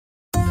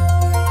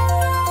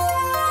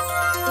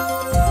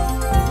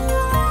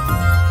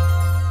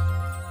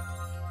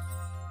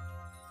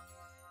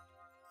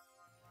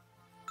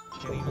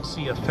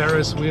See a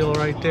Ferris wheel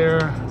right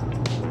there.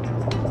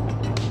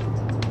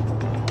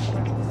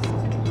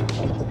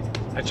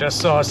 I just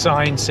saw a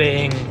sign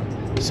saying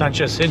San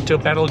Jacinto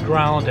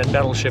Battleground and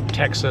Battleship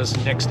Texas,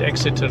 next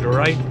exit to the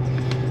right.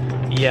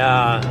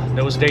 Yeah,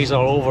 those days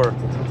are over.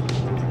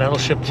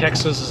 Battleship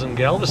Texas is in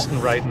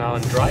Galveston right now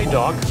in dry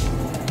dock,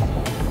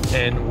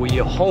 and we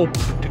hope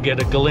to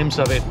get a glimpse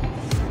of it.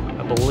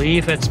 I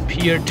believe it's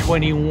Pier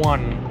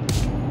 21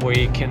 where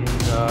you can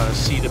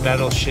see the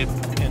battleship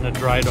in a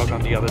dry dock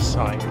on the other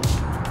side.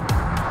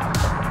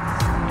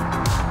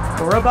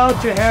 We're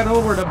about to head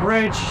over the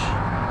bridge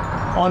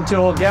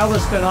onto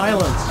Galveston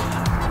Islands.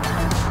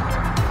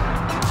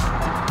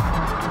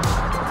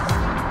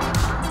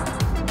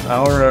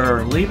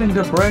 We're leaving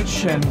the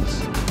bridge and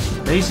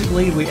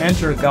basically we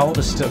enter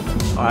Galveston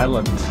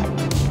Island.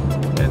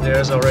 And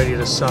there's already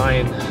the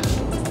sign.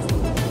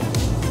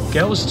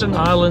 Galveston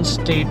Island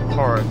State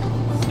Park,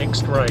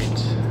 next right,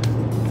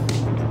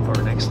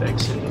 or next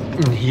exit.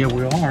 And here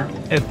we are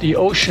at the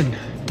ocean.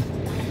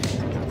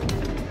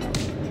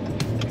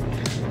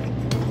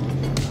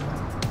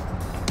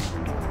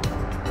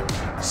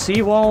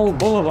 Seawall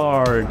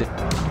Boulevard,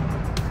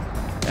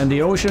 and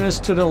the ocean is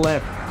to the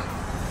left.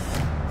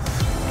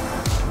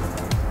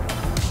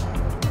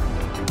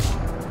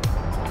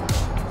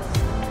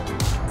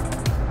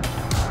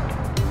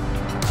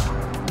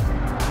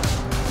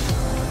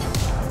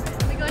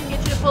 Let me go ahead and get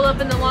you to pull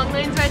up in the long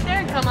lanes right there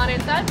and come on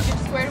inside. We'll get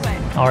you squared away.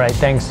 All right,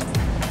 thanks.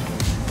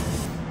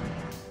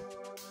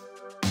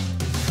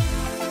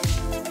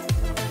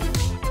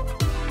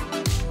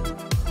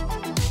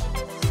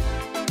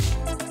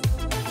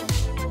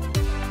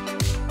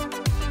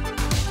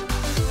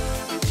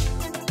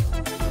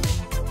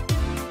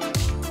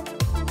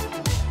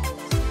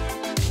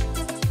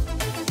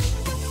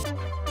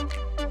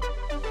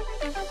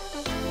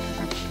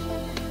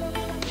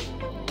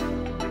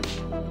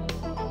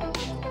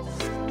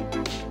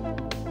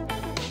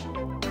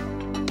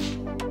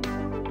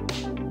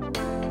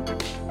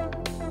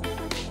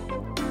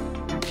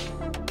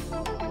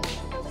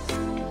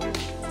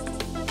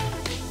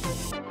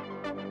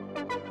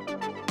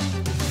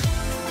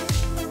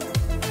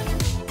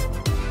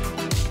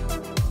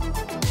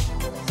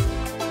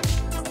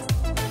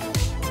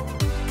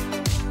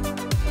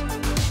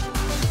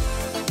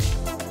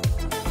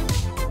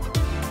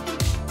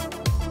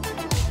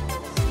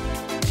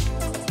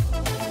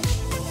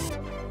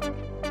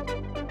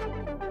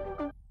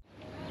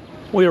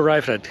 We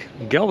arrived at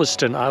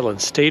Galveston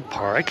Island State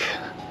Park.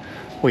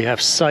 We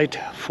have site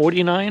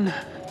 49.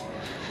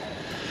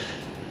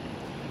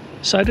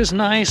 Site is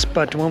nice,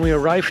 but when we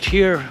arrived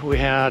here, we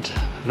had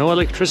no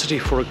electricity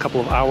for a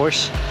couple of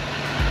hours.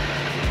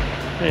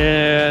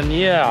 And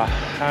yeah,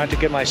 I had to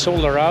get my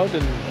solar out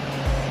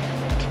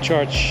and to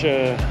charge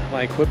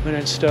my equipment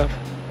and stuff.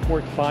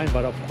 Worked fine,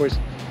 but of course,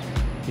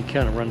 you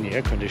can't run the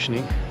air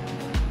conditioning.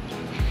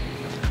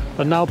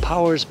 But now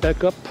power is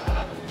back up.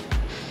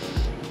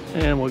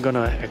 And we're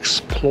gonna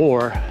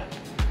explore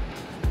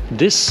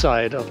this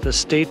side of the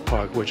state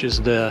park, which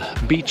is the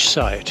beach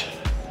side.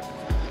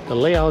 The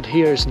layout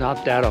here is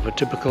not that of a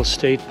typical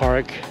state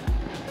park.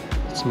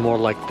 It's more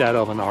like that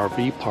of an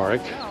RV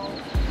park.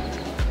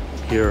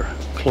 Here,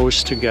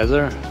 close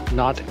together,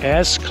 not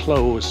as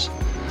close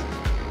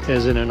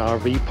as in an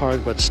RV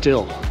park, but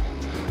still,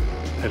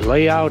 the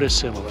layout is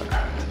similar.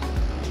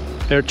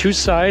 There are two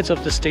sides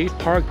of the state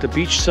park, the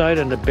beach side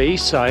and the bay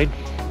side.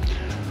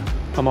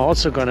 I'm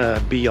also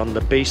gonna be on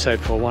the bay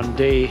side for one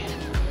day,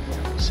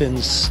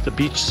 since the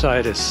beach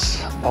side is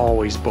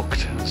always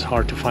booked. It's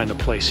hard to find a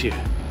place here.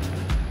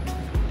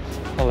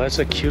 Well, that's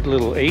a cute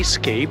little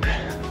A-scape.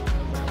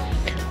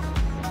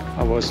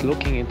 I was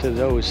looking into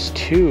those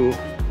too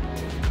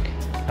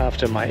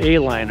after my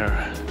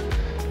A-liner,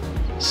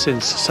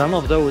 since some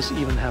of those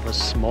even have a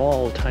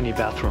small tiny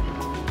bathroom.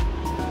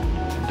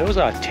 Those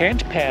are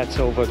tent pads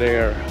over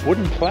there,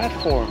 wooden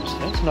platforms.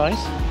 That's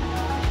nice.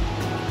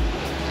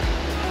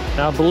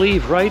 Now I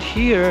believe right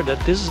here that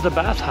this is the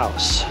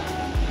bathhouse.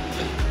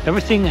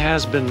 Everything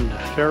has been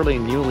fairly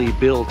newly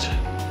built.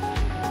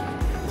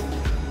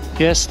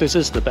 Yes, this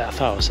is the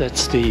bathhouse.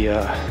 That's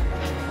the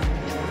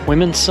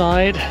women's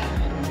side.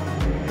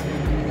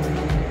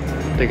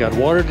 They got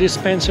water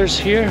dispensers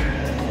here.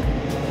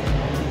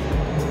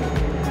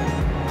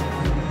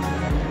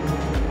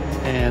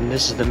 And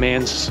this is the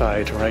man's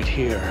side right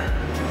here.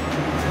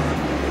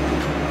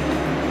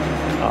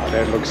 Oh,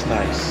 that looks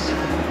nice.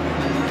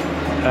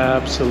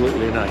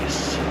 Absolutely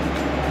nice.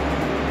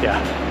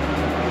 Yeah.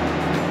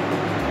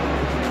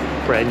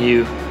 Brand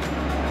new.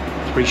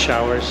 3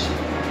 showers.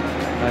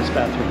 Nice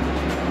bathroom.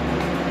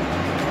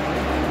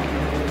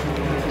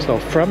 So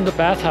from the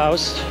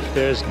bathhouse,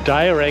 there's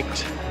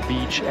direct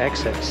beach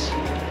access.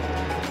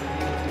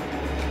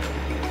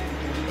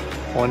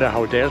 Wonder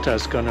how Delta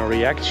is gonna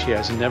react. She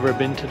has never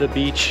been to the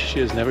beach. She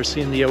has never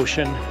seen the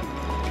ocean.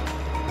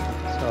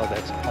 So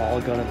that's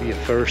all gonna be a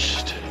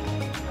first.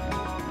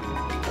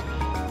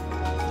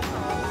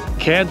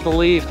 Can't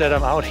believe that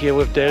I'm out here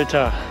with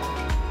Delta.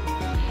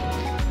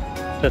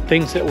 The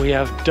things that we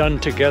have done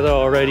together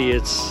already,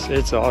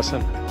 it's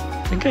awesome.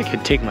 think I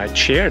could take my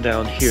chair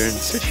down here and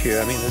sit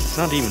here. I mean, it's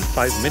not even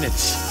 5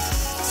 minutes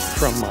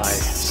from my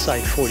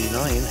site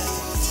 49.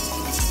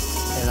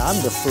 And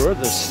I'm the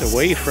furthest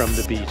away from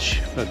the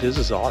beach. But this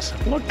is awesome.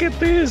 Look at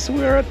this,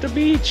 we're at the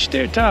beach,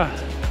 Delta.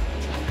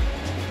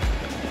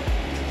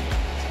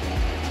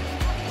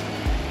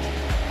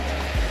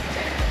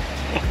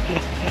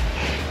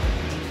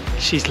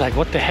 She's like,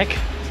 what the heck?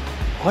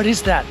 What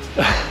is that?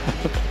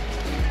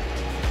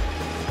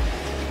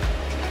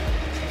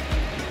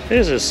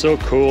 This is so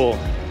cool.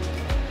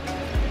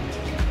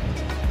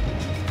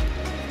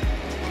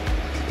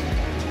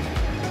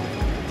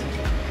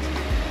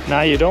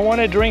 Now you don't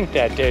want to drink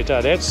that, Delta.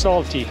 That's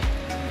salty.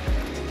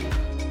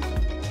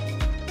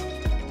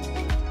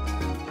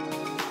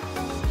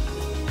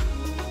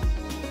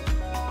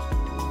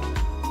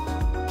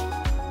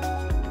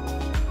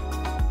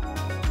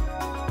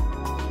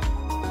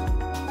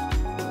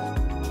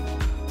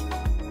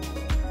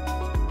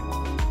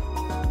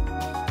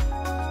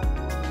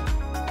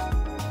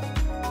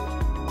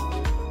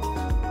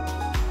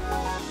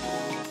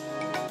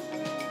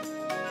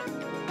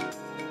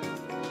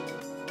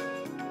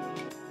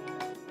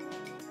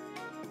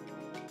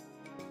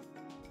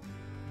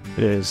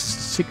 It is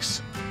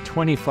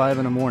 6:25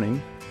 in the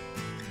morning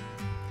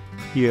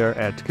here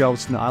at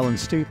Galveston Island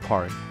State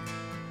Park.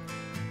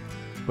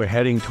 We're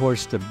heading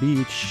towards the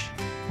beach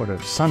for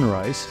the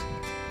sunrise,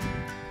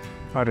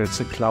 but it's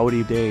a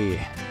cloudy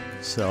day,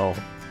 so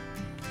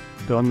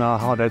don't know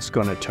how that's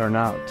gonna turn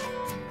out.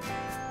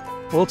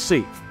 We'll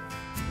see.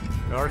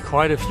 There are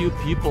quite a few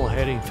people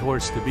heading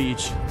towards the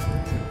beach.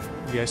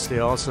 I guess they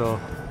also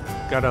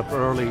got up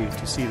early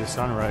to see the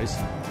sunrise.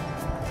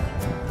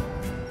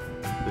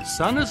 The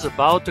sun is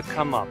about to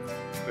come up.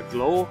 The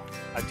glow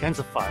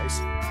intensifies.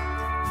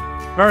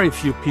 Very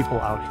few people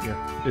out here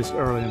this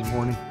early in the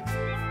morning,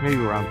 maybe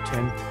around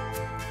 10.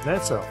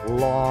 That's a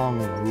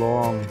long,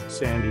 long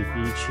sandy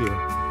beach here.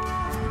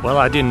 Well,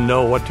 I didn't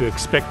know what to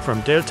expect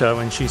from Delta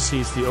when she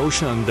sees the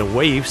ocean and the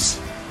waves.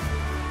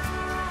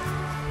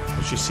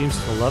 But she seems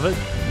to love it.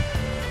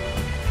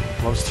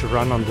 Loves to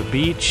run on the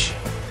beach,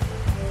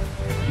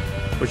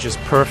 which is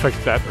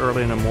perfect that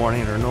early in the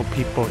morning. There are no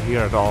people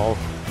here at all.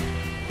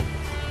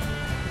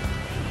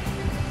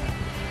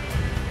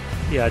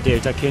 Yeah,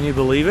 Delta, can you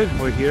believe it?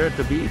 We're here at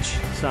the beach.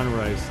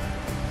 Sunrise.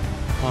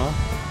 Huh?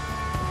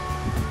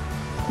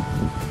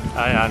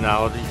 I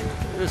know.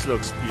 This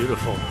looks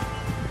beautiful.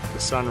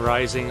 The sun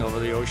rising over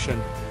the ocean.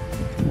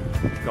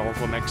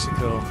 Gulf of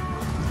Mexico.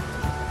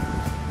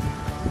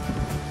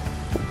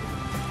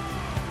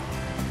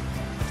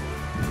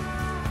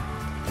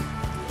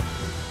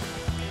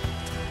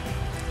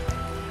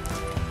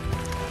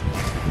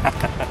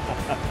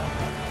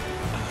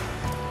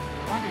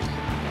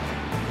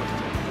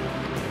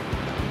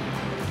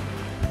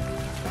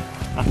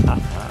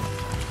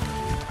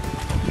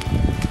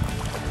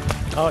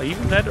 Oh,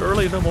 even that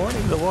early in the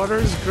morning, the water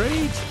is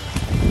great.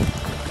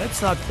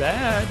 That's not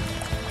bad.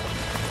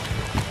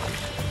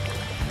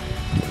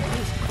 That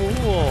is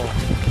cool.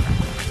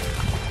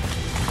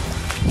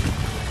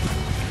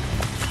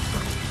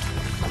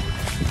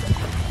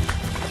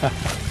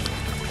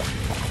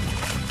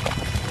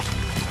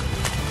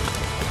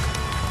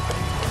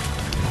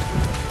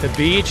 The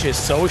beach is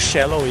so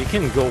shallow, you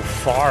can go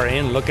far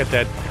in. Look at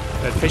that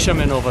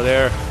fisherman over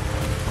there.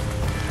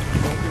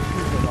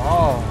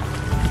 Oh.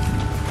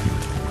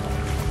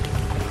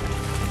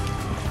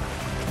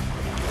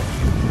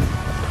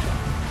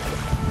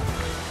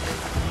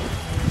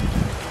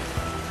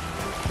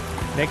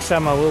 Next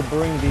time I will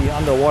bring the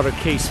underwater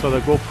case for the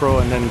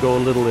GoPro and then go a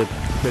little bit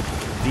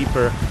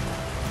deeper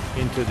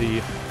into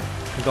the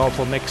Gulf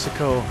of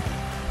Mexico.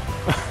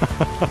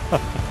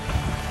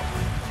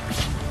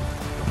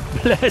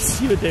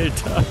 Bless you,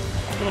 Delta.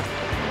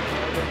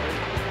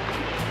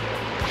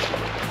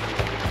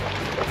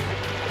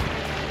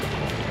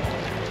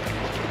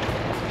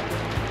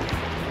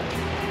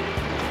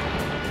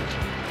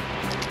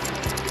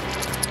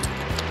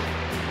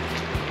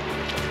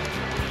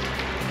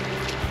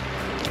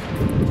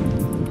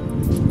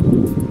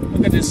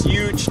 Look at this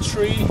huge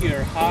tree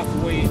here,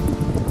 halfway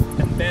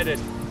embedded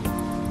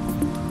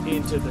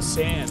into the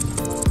sand.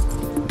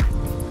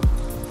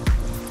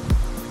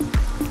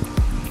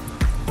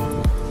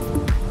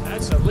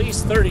 That's at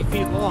least 30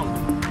 feet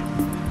long.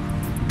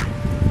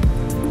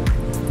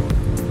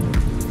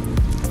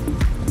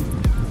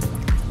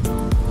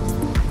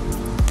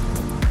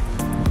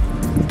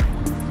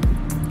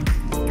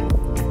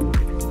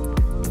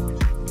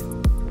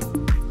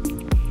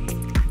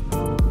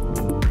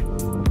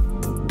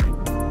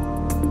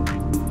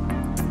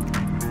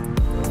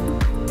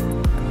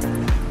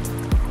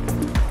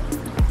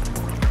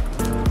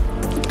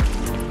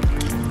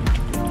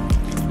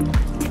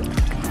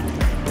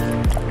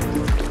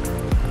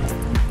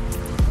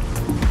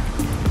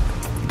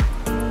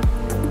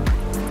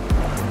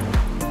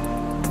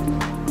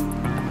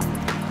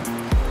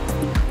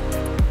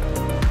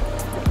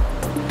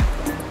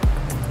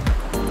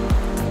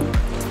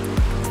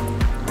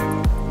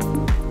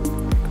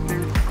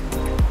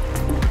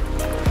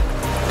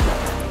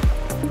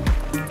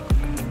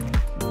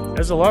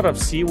 There's a lot of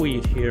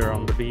seaweed here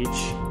on the beach,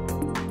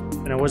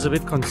 and I was a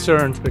bit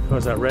concerned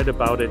because I read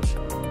about it,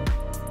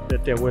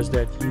 that there was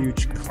that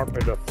huge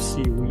carpet of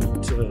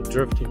seaweed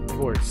drifting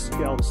towards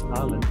Galveston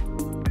Island.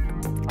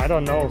 I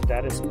don't know if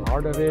that is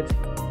part of it,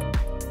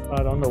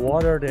 but on the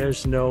water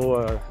there's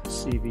no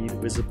seaweed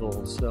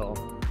visible, so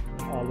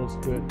all looks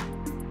good.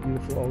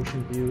 Beautiful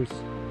ocean views,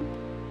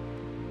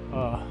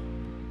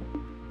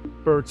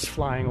 birds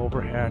flying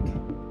overhead.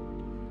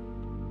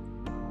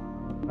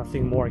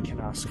 Nothing more I can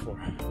ask for.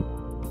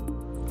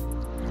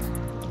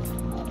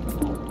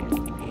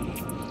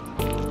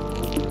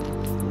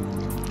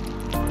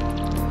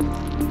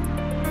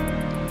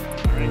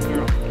 All right,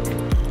 girl.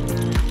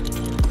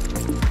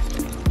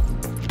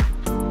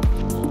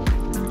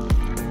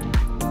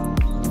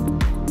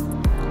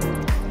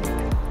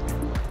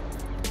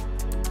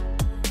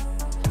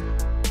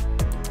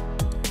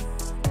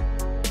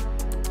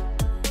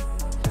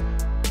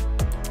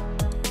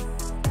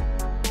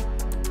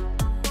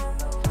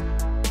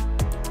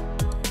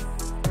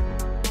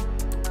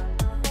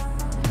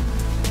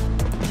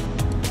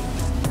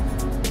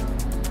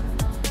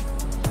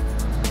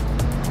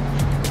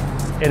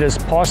 It is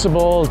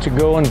possible to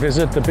go and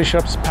visit the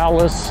Bishop's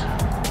Palace.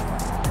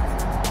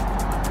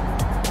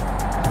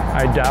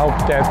 I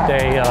doubt that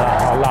they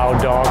allow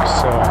dogs,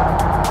 so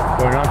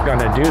we're not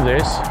gonna do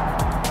this.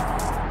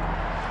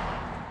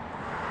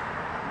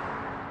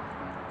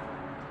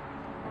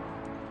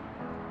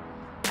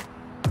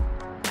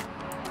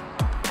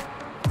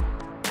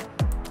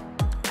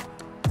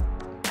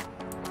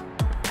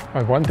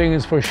 But one thing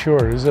is for sure,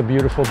 this is a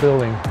beautiful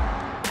building.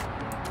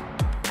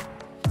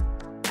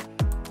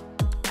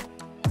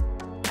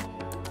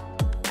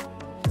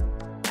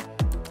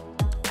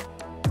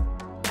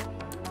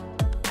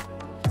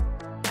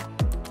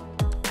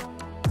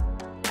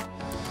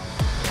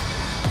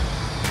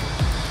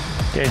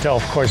 Data,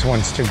 of course,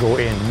 wants to go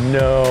in.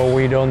 No,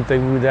 we don't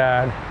do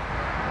that.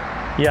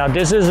 Yeah,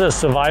 this is a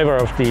survivor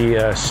of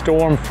the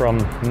storm from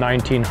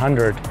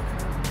 1900.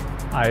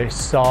 I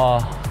saw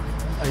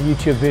a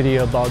YouTube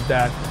video about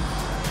that.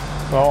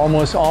 Well,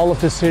 almost all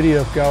of the city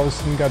of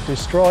Galveston got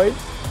destroyed,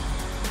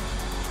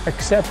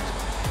 except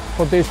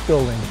for this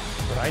building.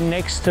 Right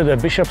next to the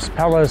Bishop's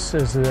Palace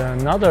is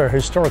another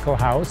historical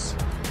house.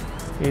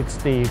 It's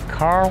the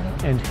Carl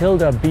and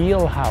Hilda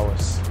Beale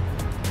house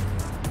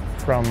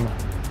from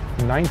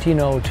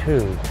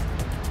 1902.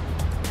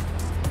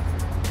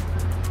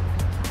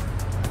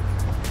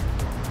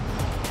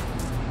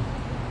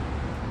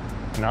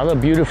 Another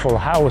beautiful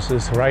house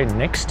is right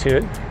next to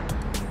it.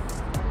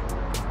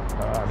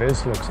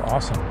 This looks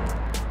awesome.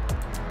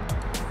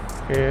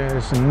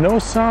 There's no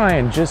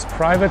sign, just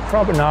private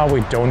property. No, we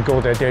don't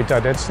go there,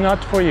 Data. That's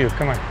not for you.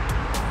 Come on.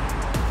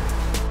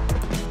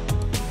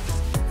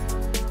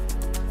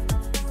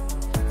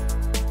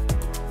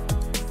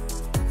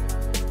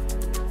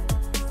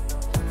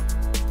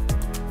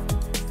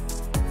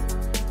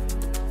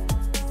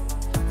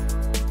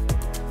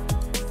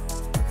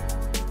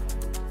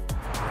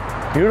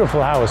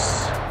 Beautiful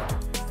house.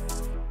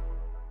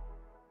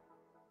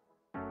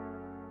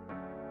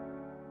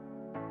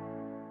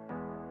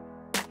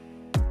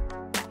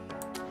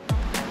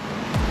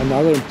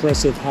 Another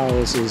impressive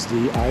house is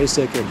the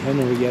Isaac and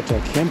Henrietta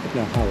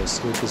Kempner house,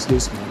 which is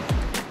this one.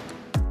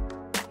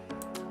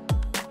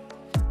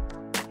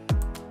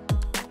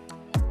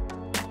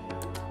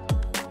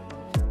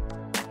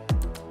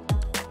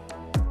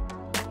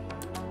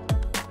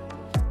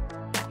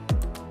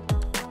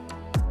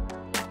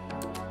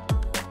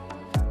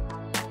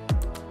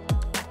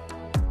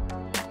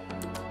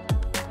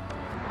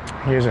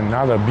 Here's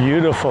another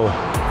beautiful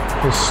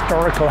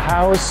historical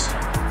house.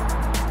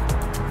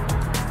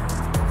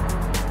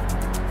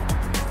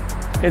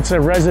 It's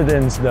a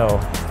residence though.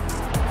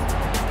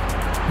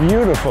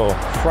 Beautiful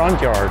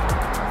front yard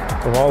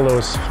with all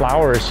those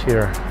flowers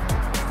here.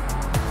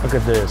 Look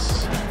at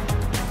this.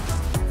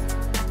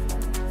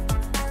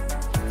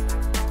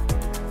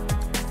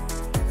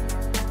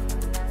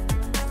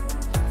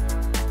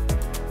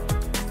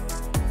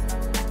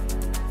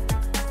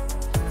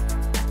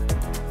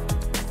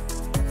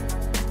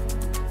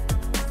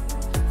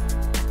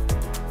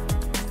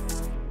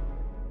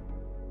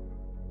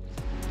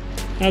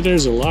 Now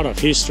there's a lot of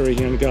history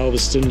here in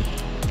Galveston,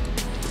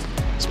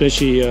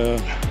 especially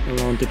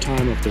around the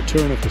time of the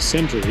turn of the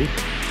century.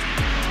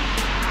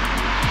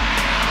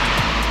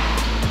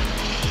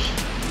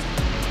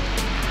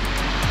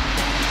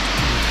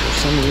 For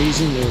some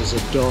reason there's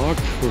a dog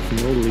with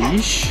no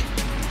leash.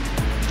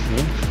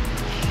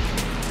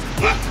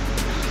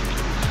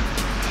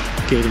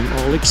 Getting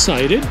all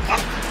excited.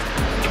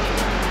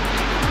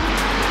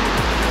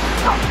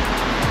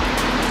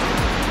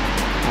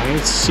 I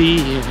see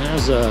it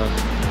has a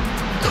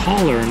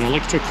collar, an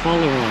electric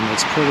collar on.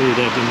 That's probably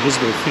that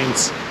invisible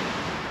fence.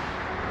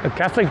 The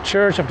Catholic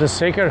Church of the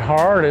Sacred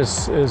Heart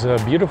is a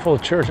beautiful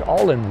church,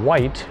 all in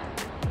white.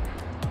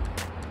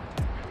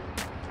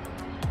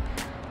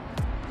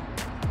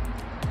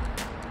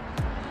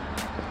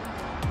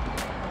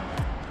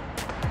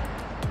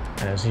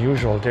 As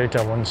usual,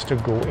 Data wants to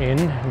go in.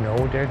 No,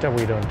 Data,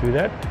 we don't do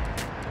that.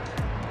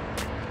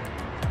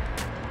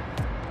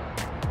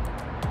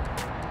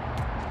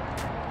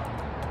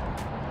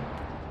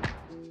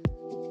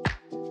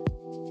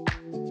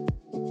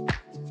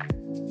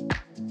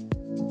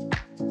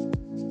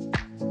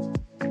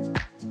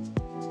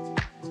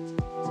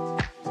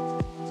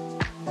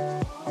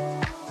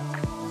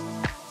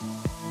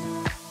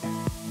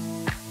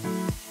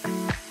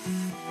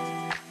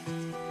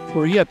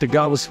 We're here at the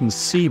Galveston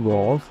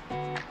Seawall,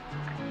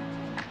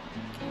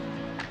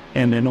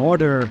 and in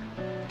order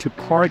to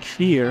park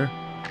here,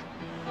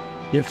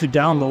 you have to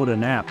download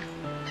an app,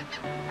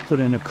 put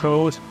in a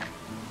code,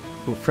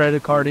 put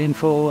credit card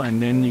info,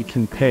 and then you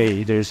can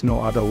pay. There's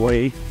no other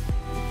way.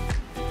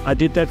 I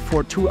did that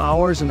for 2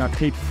 hours and I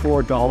paid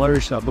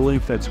 $4. I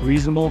believe that's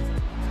reasonable,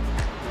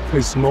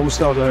 because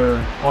most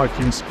other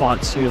parking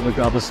spots here in the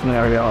Galveston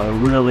area are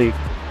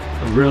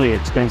really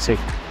expensive.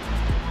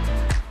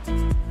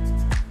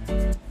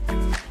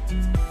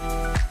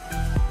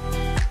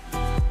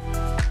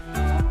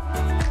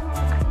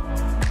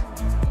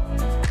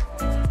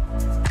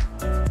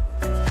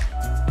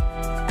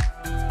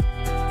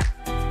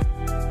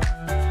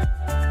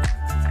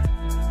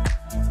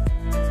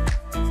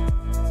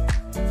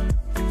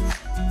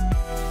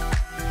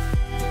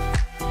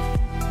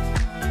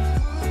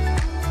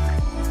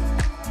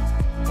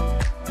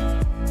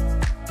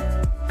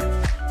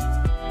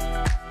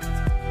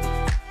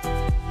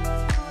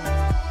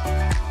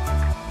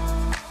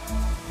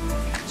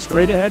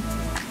 Straight ahead,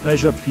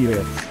 Pleasure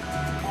Pier,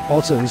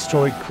 also a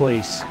historic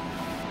place.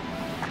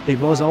 It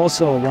was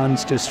also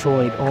once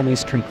destroyed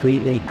almost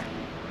completely.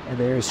 And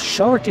there's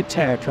Shark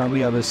Attack on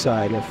the other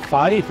side, a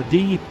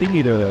 5D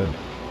theater.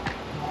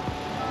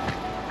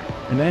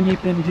 And then you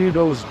can do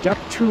those duck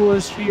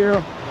tours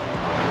here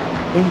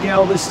in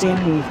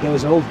Galveston with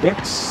those old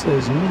decks,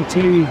 those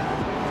military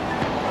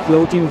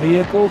floating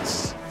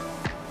vehicles.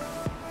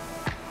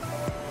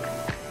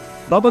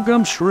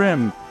 Bubblegum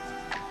shrimp.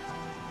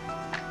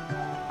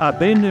 I've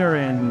been there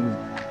in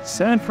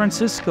San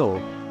Francisco.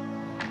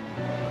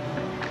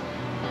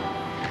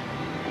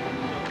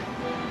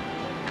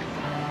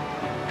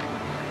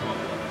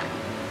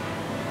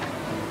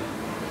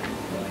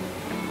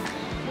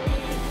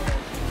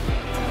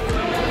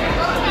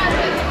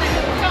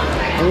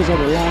 Those are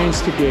the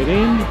lines to get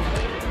in.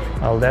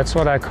 Oh, that's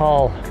what I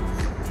call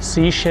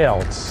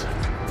seashells,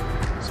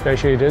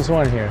 especially this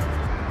one here.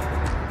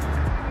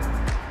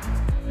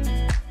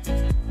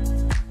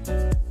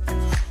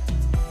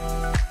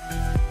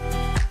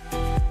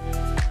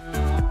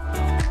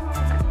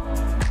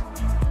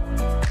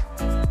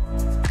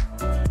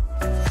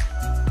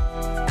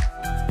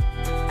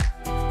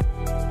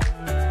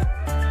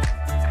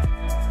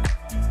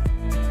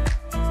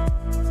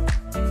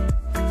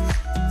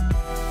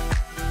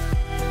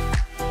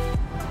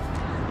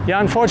 Yeah,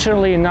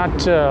 unfortunately,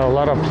 not a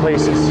lot of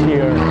places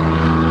here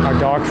are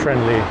dog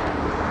friendly.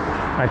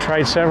 I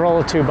tried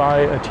several to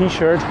buy a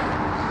t-shirt,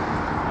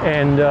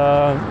 and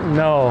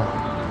no,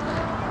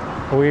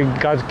 we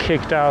got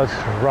kicked out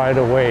right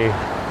away.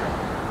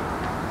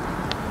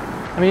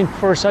 I mean,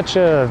 for such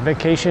a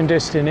vacation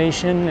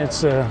destination,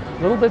 it's a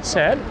little bit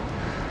sad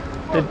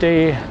that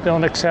they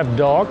don't accept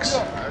dogs.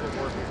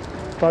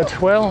 But,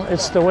 well,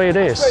 it's the way it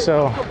is,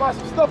 so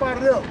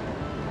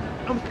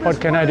what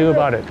can I do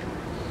about it?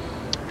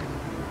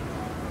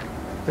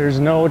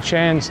 There's no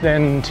chance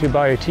then to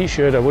buy a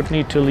t-shirt. I would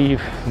need to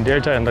leave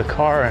Delta in the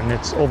car, and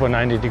it's over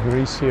 90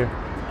 degrees here.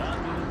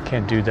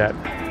 Can't do that.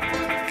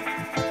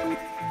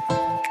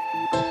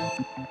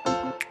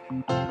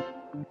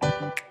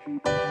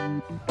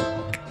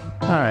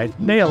 All right,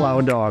 they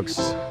allow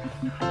dogs.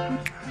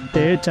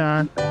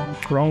 Delta,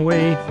 wrong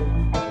way.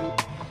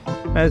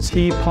 That's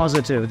the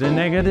positive. The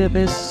negative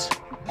is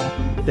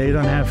they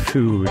don't have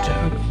food.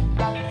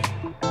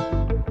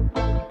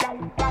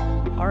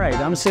 Alright,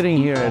 I'm sitting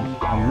here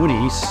at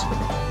Woody's.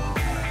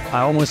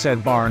 I almost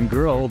said Bar and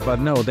Grill, but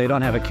no, they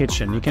don't have a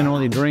kitchen. You can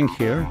only drink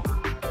here.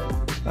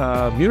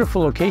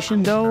 Beautiful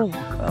location though,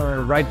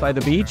 right by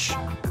the beach.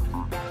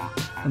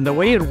 And the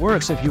way it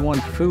works, if you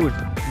want food,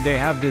 they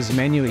have this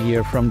menu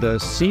here from the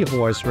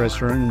Seahorse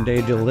restaurant and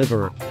they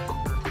deliver.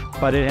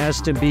 But it has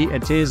to be,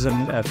 it is a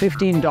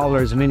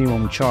 $15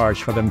 minimum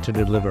charge for them to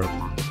deliver.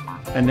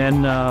 And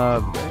then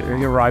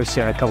it arrives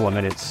here in a couple of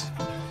minutes.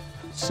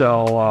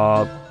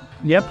 So,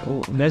 yep,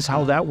 that's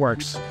how that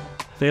works.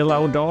 They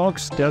allow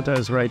dogs. Delta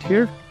is right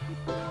here.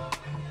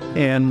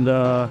 And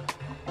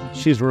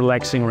she's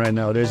relaxing right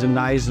now. There's a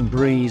nice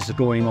breeze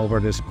going over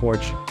this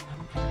porch.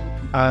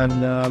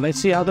 And let's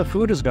see how the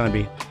food is going to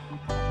be.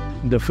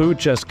 The food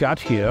just got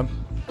here.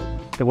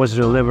 It was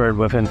delivered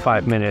within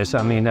 5 minutes.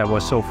 I mean, that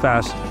was so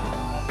fast.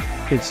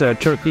 It's a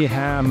turkey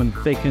ham and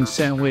bacon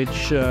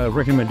sandwich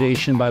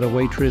recommendation by the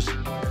waitress.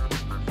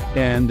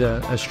 And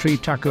a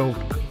street taco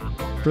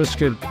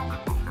brisket.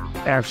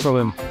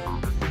 Excellent.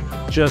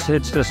 Just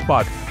hits the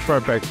spot.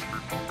 Perfect.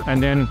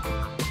 And then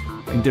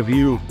the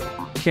view.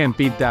 Can't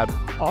beat that.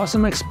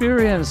 Awesome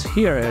experience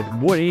here at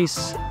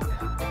Woody's.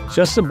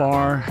 Just a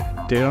bar.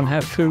 They don't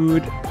have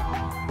food.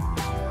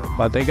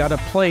 But they got a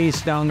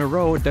place down the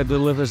road that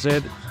delivers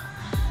it.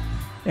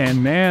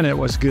 And man, it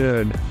was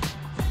good.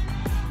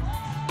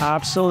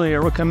 Absolutely, I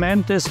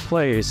recommend this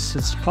place.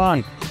 It's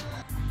fun.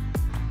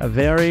 A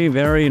very,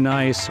 very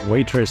nice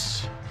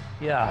waitress.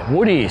 Yeah,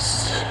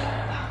 Woody's.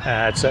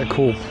 That's a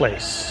cool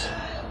place.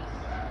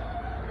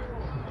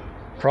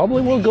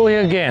 Probably will go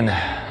here again.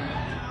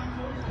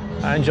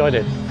 I enjoyed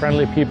it.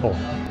 Friendly people.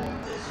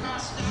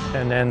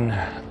 And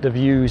then the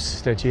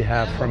views that you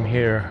have from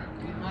here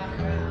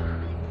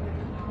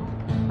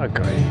are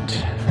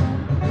great.